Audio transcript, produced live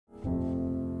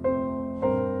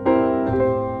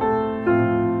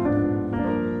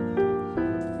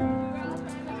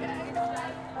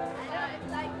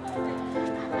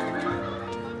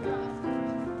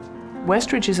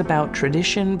Westridge is about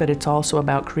tradition, but it's also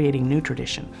about creating new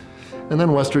tradition. And then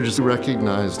Westridge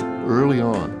recognized early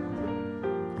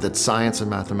on that science and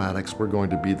mathematics were going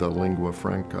to be the lingua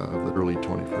franca of the early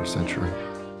 21st century.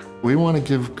 We want to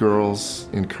give girls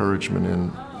encouragement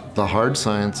in the hard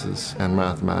sciences and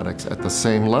mathematics at the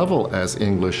same level as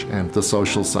English and the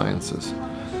social sciences.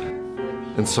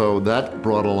 And so that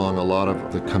brought along a lot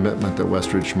of the commitment that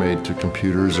Westridge made to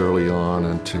computers early on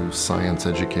and to science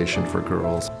education for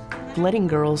girls. Letting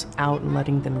girls out and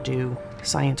letting them do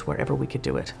science wherever we could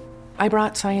do it. I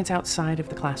brought science outside of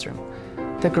the classroom.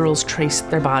 The girls traced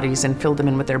their bodies and filled them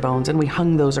in with their bones, and we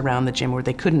hung those around the gym where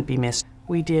they couldn't be missed.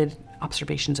 We did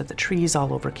observations of the trees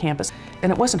all over campus,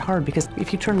 and it wasn't hard because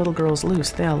if you turn little girls loose,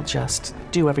 they'll just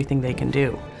do everything they can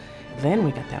do. Then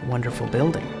we got that wonderful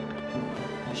building.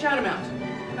 Shout them out.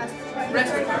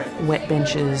 Wet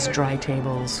benches, dry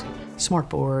tables,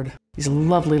 smartboard. These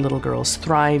lovely little girls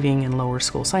thriving in lower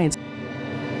school science.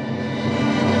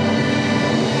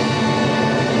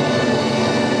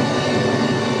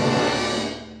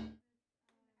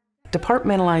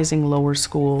 Departmentalizing lower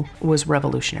school was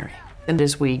revolutionary. And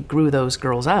as we grew those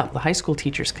girls up, the high school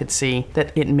teachers could see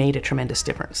that it made a tremendous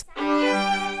difference.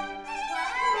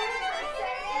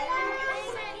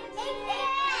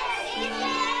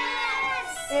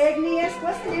 Agnes,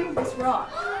 what's the name of this rock?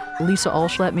 Lisa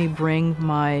Ulsh let me bring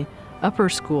my upper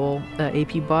school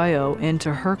AP Bio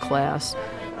into her class,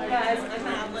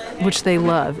 which they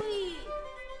love.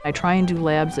 I try and do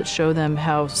labs that show them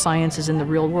how science is in the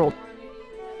real world.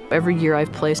 Every year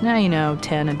I've placed, now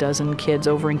 10, a dozen kids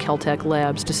over in Caltech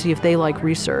labs to see if they like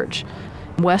research.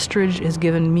 Westridge has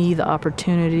given me the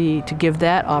opportunity to give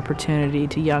that opportunity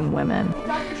to young women.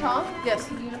 Dr. Trump?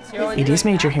 Yes. It is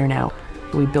major here now.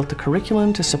 We built a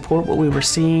curriculum to support what we were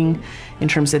seeing in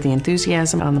terms of the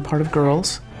enthusiasm on the part of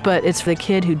girls. But it's the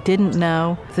kid who didn't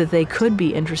know that they could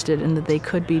be interested and that they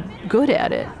could be good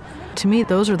at it. To me,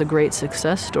 those are the great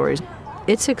success stories.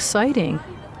 It's exciting.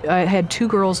 I had 2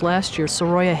 girls last year.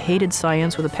 Soroya hated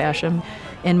science with a passion,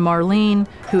 and Marlene,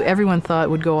 who everyone thought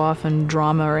would go off in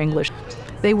drama or English.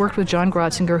 They worked with John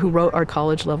Grotzinger, who wrote our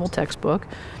college-level textbook,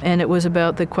 and it was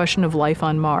about the question of life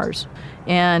on Mars.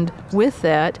 And with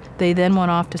that, they then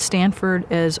went off to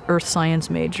Stanford as earth science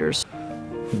majors.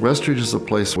 Westridge is a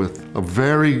place with a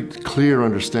very clear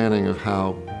understanding of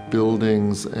how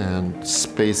buildings and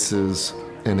spaces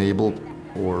enable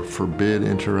or forbid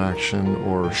interaction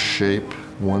or shape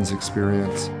one's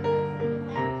experience.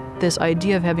 This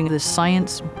idea of having this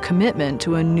science commitment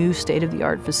to a new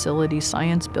state-of-the-art facility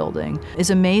science building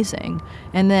is amazing.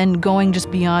 And then going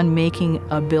just beyond making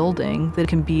a building that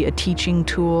can be a teaching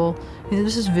tool,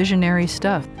 this is visionary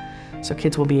stuff. So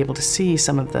kids will be able to see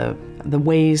some of the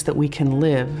ways that we can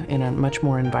live in a much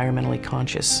more environmentally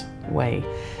conscious way.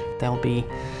 There'll be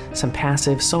some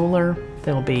passive solar,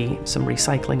 there'll be some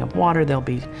recycling of water, there'll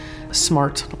be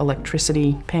smart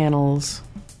electricity panels.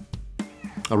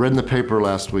 I read in the paper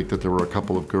last week that there were a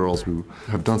couple of girls who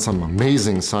have done some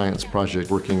amazing science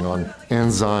project working on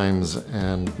enzymes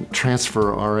and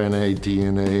transfer RNA,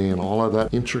 DNA, and all of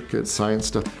that intricate science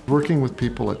stuff. Working with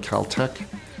people at Caltech,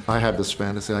 I had this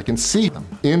fantasy. I can see them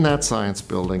in that science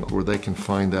building where they can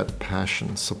find that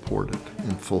passion supported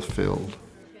and fulfilled.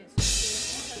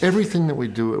 Everything that we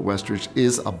do at Westridge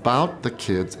is about the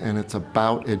kids, and it's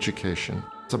about education.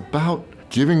 It's about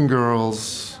giving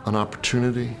girls an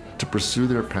opportunity to pursue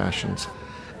their passions,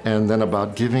 and then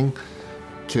about giving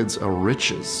kids a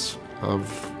riches of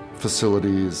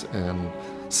facilities and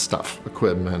stuff,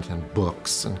 equipment and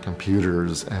books and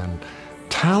computers and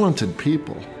talented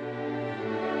people.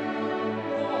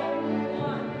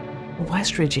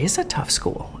 Westridge is a tough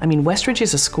school. I mean, Westridge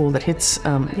is a school that hits,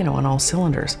 on all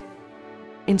cylinders.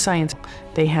 In science,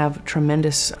 they have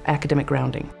tremendous academic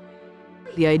grounding.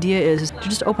 The idea is to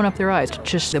just open up their eyes to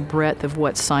just the breadth of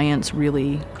what science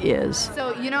really is.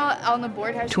 So, on the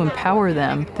board has to empower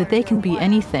them that they can be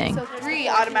anything. So 3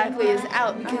 automatically is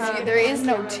out because there is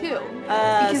no 2.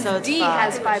 Because so it's D 5.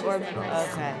 has 5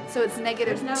 orbitals. Okay. So it's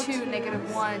 -2,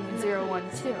 -1, 0, 1,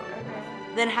 2.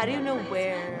 Then how do you know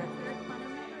where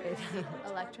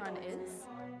Electron is?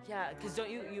 Yeah, because don't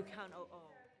you count